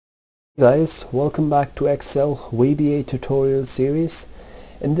Guys, welcome back to Excel VBA tutorial series.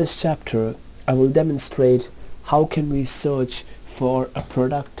 In this chapter, I will demonstrate how can we search for a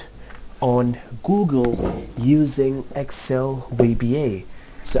product on Google using Excel VBA.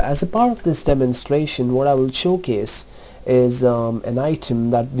 So as a part of this demonstration, what I will showcase is an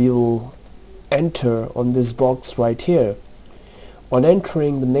item that we will enter on this box right here. On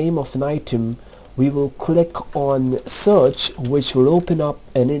entering the name of an item, we will click on search, which will open up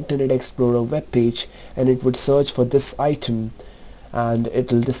an Internet Explorer web page, and it would search for this item and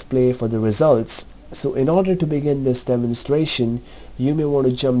it will display for the results. So in order to begin this demonstration, you may want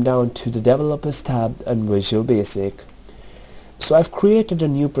to jump down to the Developers tab and Visual Basic. So I've created a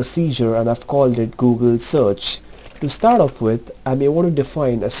new procedure and I've called it Google Search. To start off with, I may want to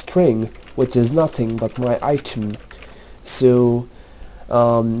define a string which is nothing but my item. So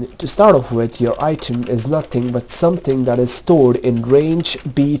to start off with, your item is nothing but something that is stored in range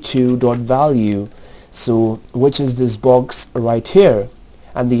b2.value, so which is this box right here,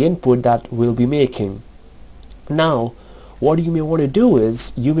 and the input that we'll be making. Now what you may want to do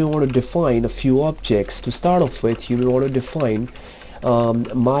is you may want to define a few objects. To start off with, you may want to define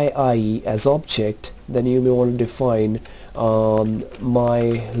my IE as object, then you may want to define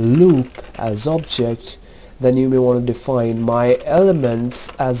my loop as object, then you may want to define my elements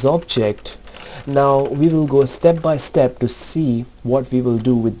as object. Now we will go step by step to see what we will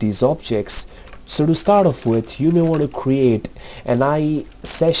do with these objects. So to start off with, you may want to create an IE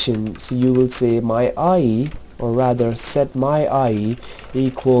session. So you will say my IE, or rather set my IE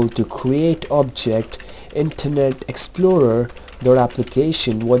equal to create object Internet Explorer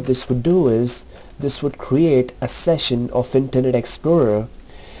application. What this would do is this would create a session of Internet Explorer.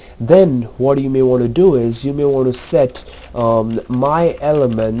 Then what you may want to do is you may want to set my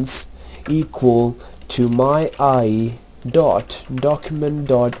elements equal to my IE dot document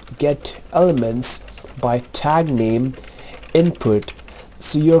dot get elements by tag name input.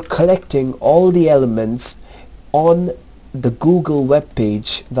 So you're collecting all the elements on the Google web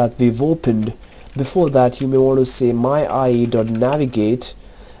page that we've opened. Before that, you may want to say my IE dot navigate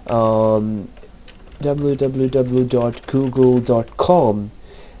www.google.com,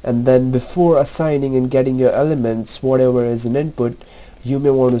 and then before assigning and getting your elements, whatever is an input, you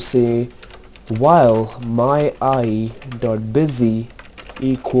may want to say while my IE.busy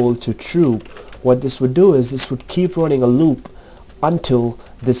equal to true. What this would do is this would keep running a loop until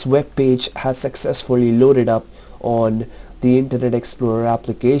this web page has successfully loaded up on the Internet Explorer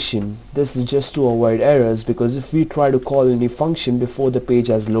application. This is just to avoid errors, because if we try to call any function before the page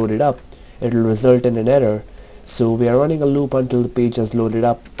has loaded up, it will result in an error. So we are running a loop until the page has loaded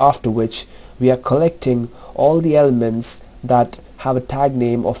up, after which we are collecting all the elements that have a tag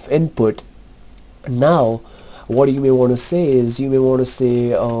name of input. Now what you may want to say is you may want to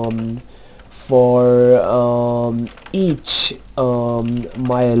say for each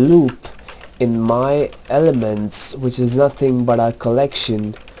my loop in my elements, which is nothing but a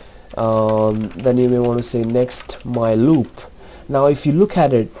collection, then you may want to say next my loop. Now if you look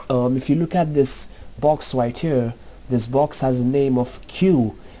at it, if you look at this box right here, this box has a name of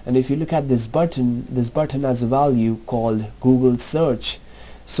Q, and if you look at this button has a value called Google Search.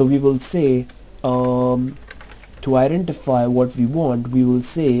 So we will say to identify what we want, we will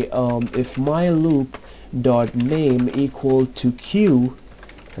say if my loop dot name equal to Q,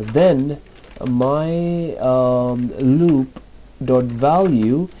 then my loop dot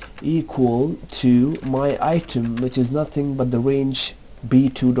value equal to my item, which is nothing but the range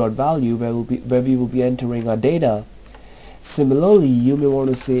b2.value where we will be entering our data. Similarly, you may want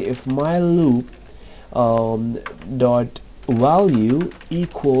to say if my loop dot value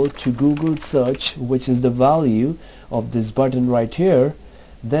equal to Google Search, which is the value of this button right here,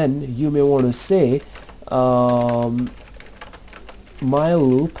 then you may want to say my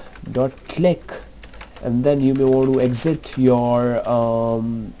loop dot click, and then you may want to exit your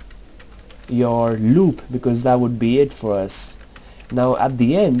loop, because that would be it for us. Now at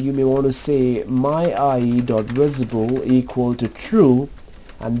the end, you may want to say my IE.visible equal to true,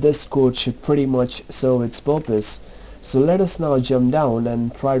 and this code should pretty much serve its purpose. So let us now jump down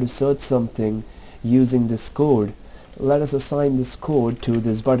and try to search something using this code. Let us assign this code to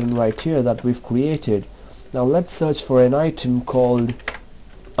this button right here that we've created. Now let's search for an item called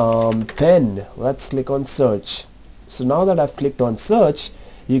pen. Let's click on search. So now that I've clicked on search,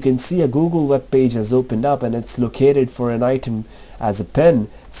 you can see a Google web page has opened up, and it's located for an item as a pen.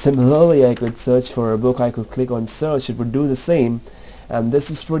 Similarly, I could search for a book. I could click on search, it would do the same. And this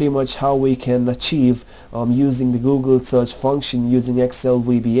is pretty much how we can achieve using the Google search function using Excel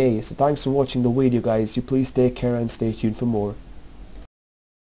VBA. So thanks for watching the video, guys. You please take care and stay tuned for more.